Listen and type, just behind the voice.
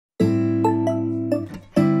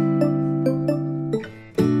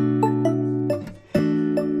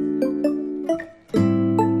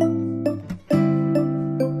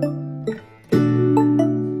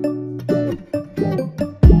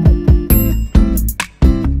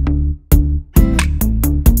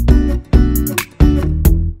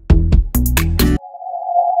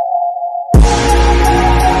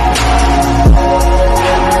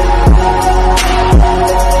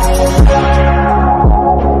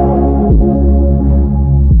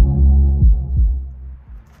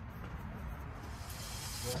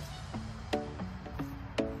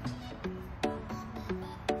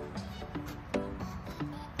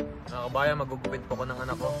magugupit po ako ng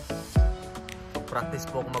anak ko. Practice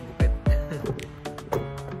po ako magupit.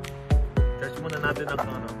 Charge muna natin ang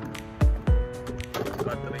ano,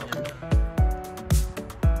 battery niya.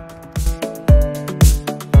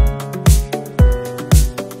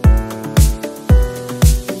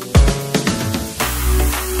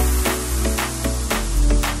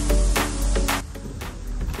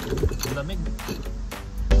 Lamig.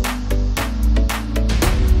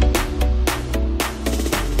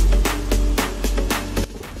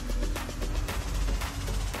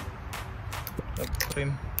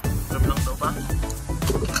 Trim lang daw ba?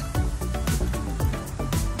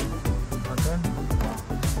 Okay.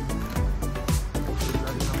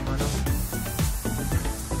 Lagi ng ano.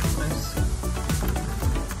 Nice.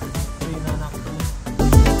 Free na anak ko.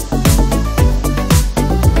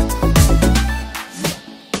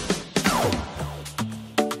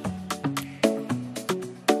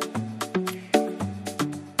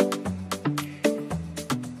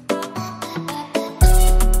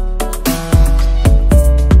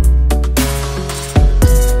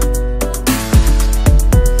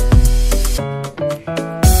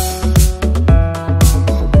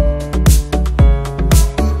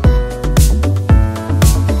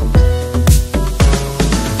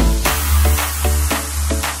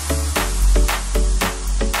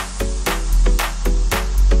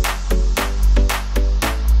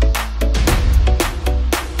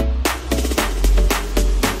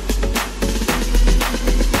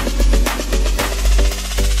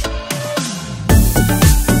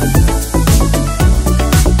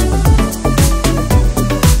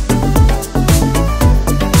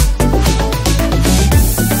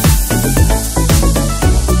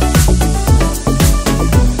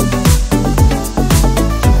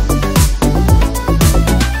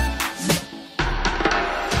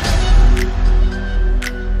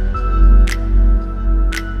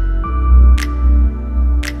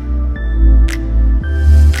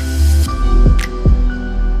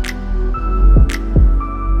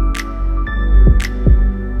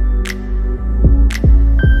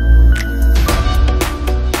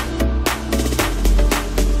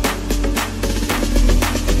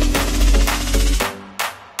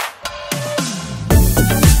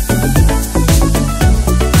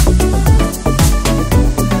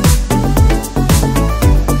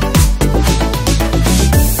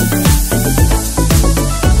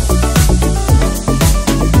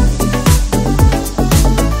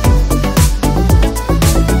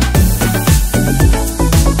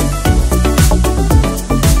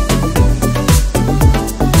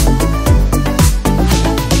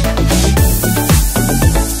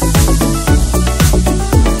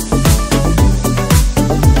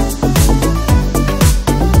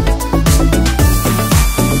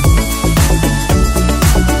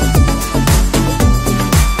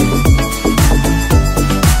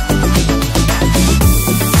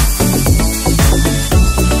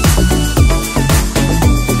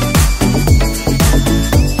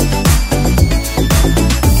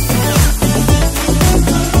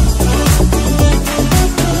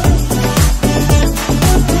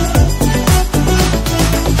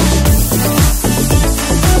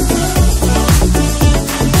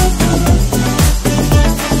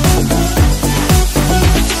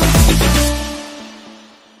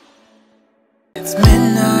 It's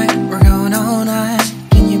midnight, we're going all night.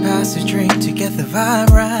 Can you pass a drink to get the vibe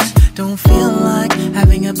right? Don't feel like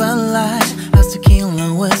having a Bud Light. How's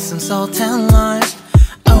tequila with some salt and lime?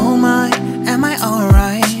 Oh my, am I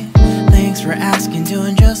alright? Thanks for asking,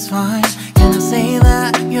 doing just fine. Can I say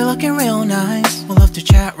that you're looking real nice? We'll love to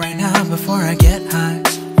chat right now before I get high.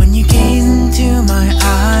 When you gaze into my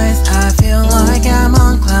eyes, I feel like I'm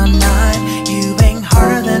on cloud nine. You bang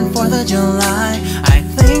harder than 4th of July. I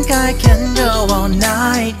think I can go all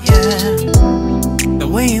night, yeah. The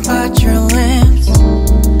way you bite your lips,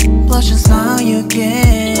 blush and smile you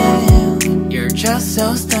give, you're just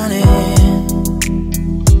so stunning.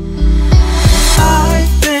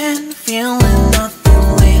 I've been feeling nothing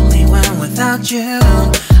lately when without you.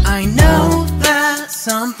 I know that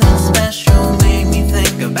something special made me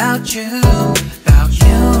think about you. About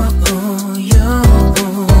you, you,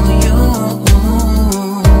 you.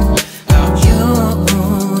 About you,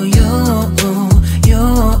 you, you.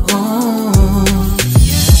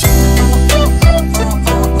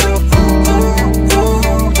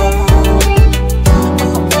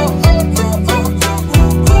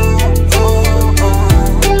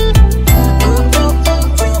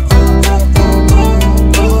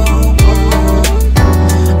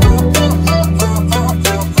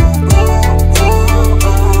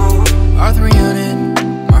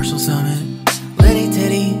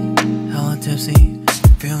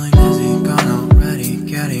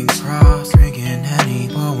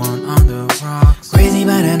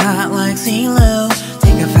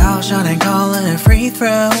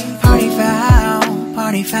 throw. Party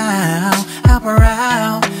foul, help her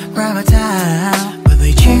out, grab a towel. But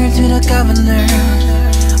they cheered to the governor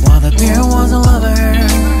while the beer was all over her.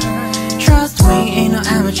 Trust we ain't no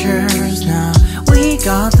amateurs, nah, we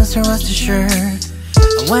got this, so rest assured.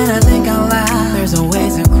 And when I think out loud, there's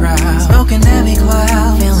always a crowd, smoking heavy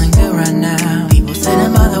cloud, feeling good right now. People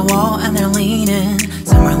sitting by the wall and they're leaning,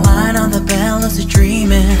 some are lying on the bed, lucid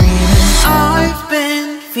dreaming. I've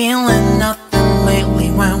been feeling nothing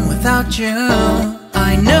lately when without you.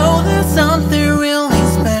 I know that something really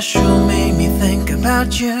special made me think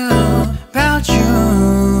about you, about you,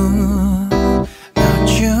 about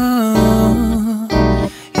you,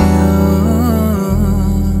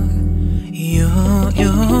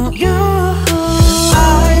 you.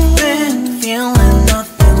 I've been feeling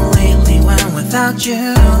nothing lately when without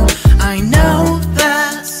you. I know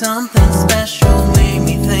that something special made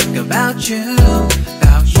me think about you,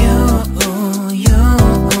 about you, you.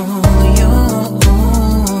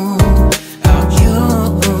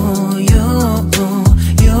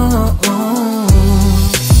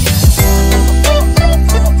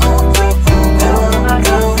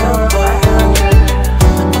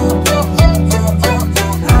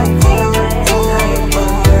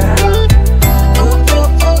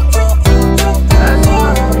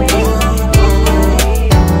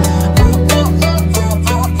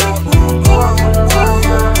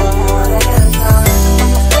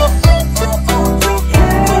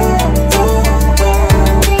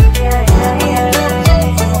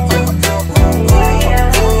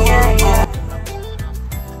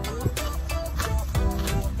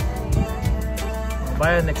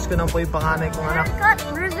 Bayan, next ko na po yung panganay kong anak. Cut,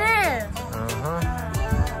 Brazil! Let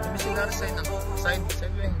me see the other side. Side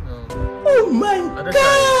way. Oh my other God!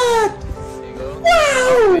 Side. There you go.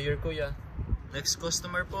 Wow! Your kuya. Next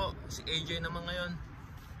customer po, si AJ naman ngayon.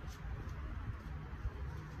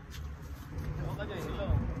 Hello.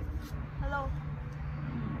 Hello.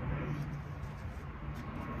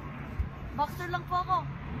 Boxer lang po ako.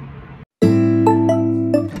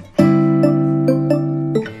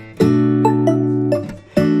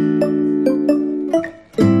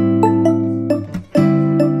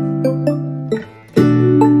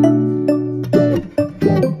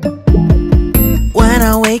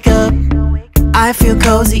 I feel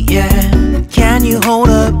cozy, yeah. Can you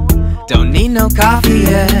hold up? Don't need no coffee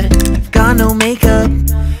yet. I've got no makeup.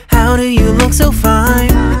 How do you look so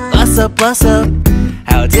fine? Bust up, bust up.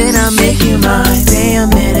 How did I make you mine? Stay a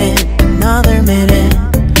minute, another minute.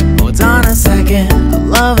 Hold on a second, I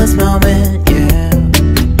love this moment, yeah.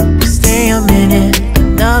 Stay a minute,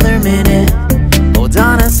 another minute. Hold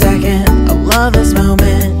on a second, I love this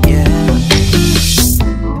moment, yeah.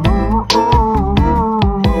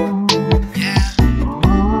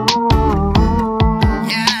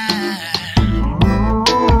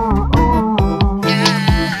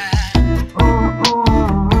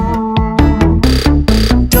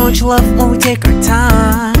 Love when we take our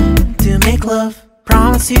time to make love.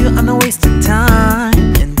 Promise you I'm not wasting time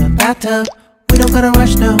in the bathtub. We don't gotta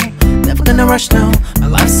rush, no, never gonna rush, no. My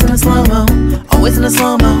life's in a slow-mo, always in a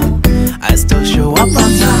slow-mo. I still show up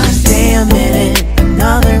on time. Stay a minute,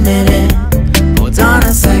 another minute. Hold on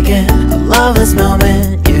a second, I love this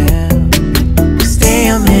moment, yeah. Stay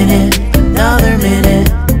a minute, another minute.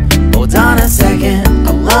 Hold on a second,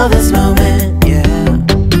 I love this moment, yeah.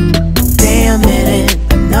 Stay a minute,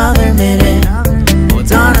 another minute.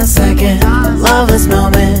 Hold on a second, I love this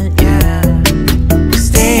moment, yeah.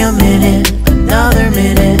 Stay a minute, another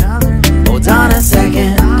minute. Hold on a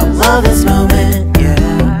second, I love this moment, yeah.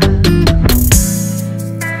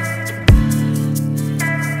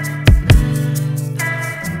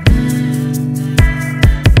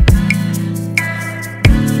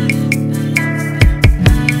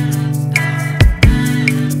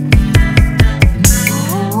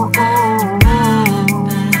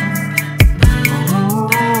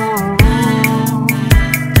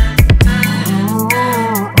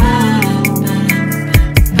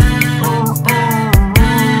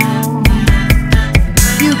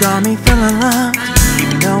 Got me feeling loved,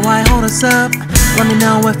 even though I hold us up. Let me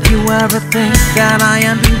know if you ever think that I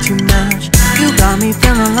am being too much. You got me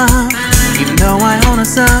feeling loved, even though I hold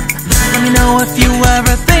us up. Let me know if you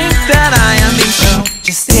ever think that I am being so.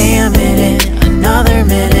 Just stay a minute, another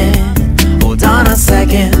minute. Hold on a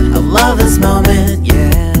second, I love this moment,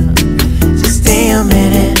 yeah. Just stay a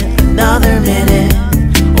minute, another minute.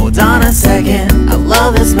 Hold on a second, I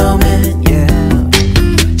love this moment, yeah.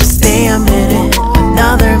 Just stay a minute,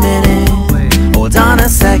 another minute. Hold on a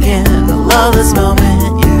second, I love this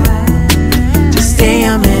moment, yeah. Just stay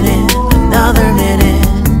a minute, another minute.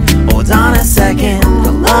 Hold on a second, I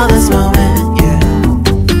love this moment, yeah.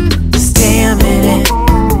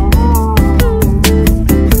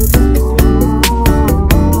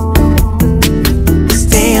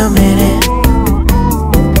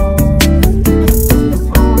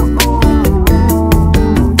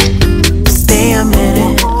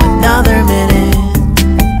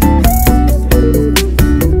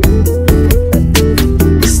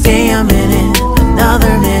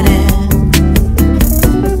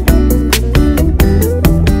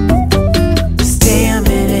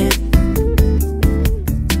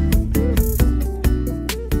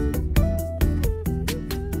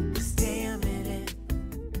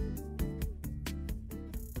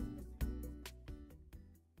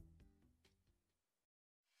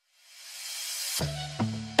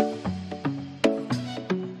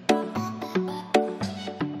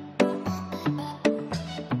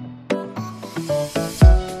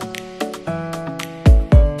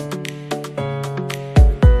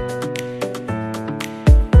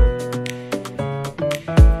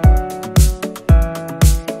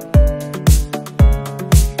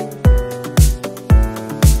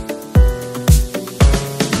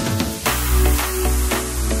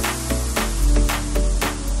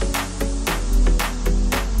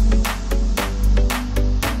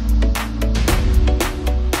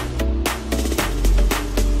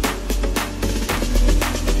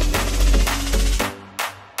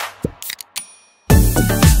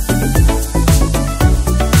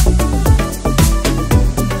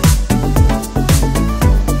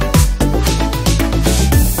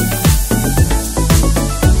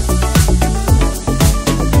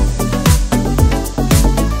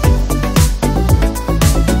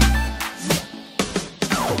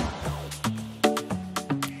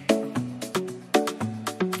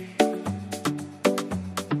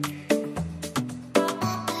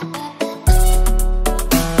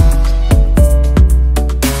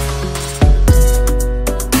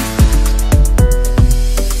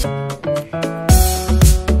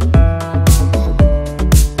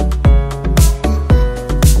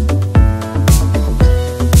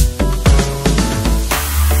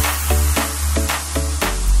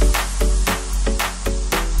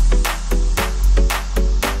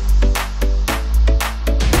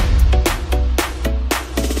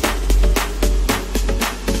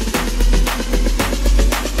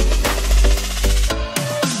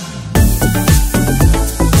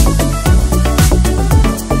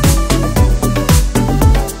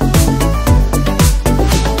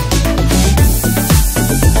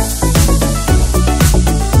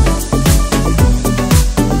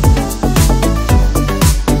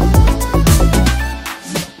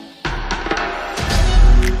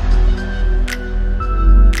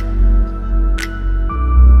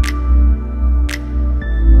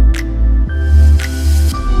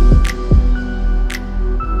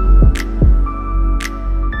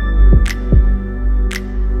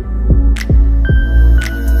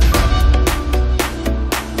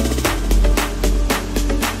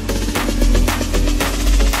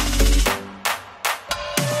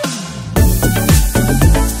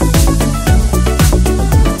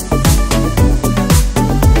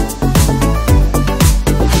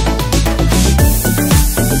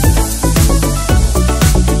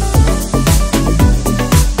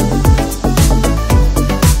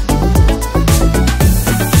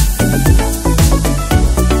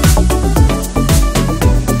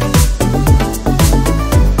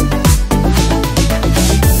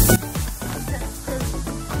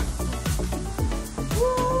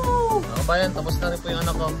 Kabayan, tapos na rin po yung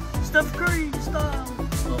anak ko. Steph Curry style.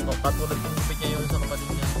 Katulad yung lupit niya yun sa kapatid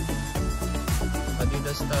niya.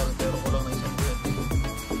 Adidas style, pero kulang na isang buwan.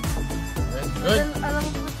 Okay, good. Alam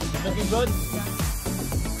mo, Looking good.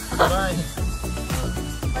 Bye.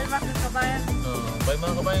 bye mga kabayan. Bye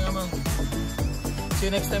mga kabayan nga, mang. See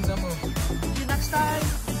you next time ka mo. See you next time.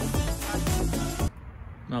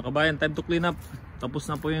 Mga kabayan, time to clean up. Tapos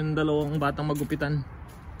na po yung dalawang batang magupitan.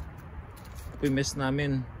 Ito yung mess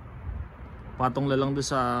namin. Patong lang doon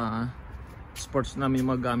sa sports namin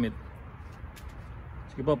yung mga gamit.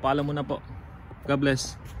 Sige po, paalam muna po. God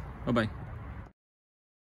bless. Bye bye.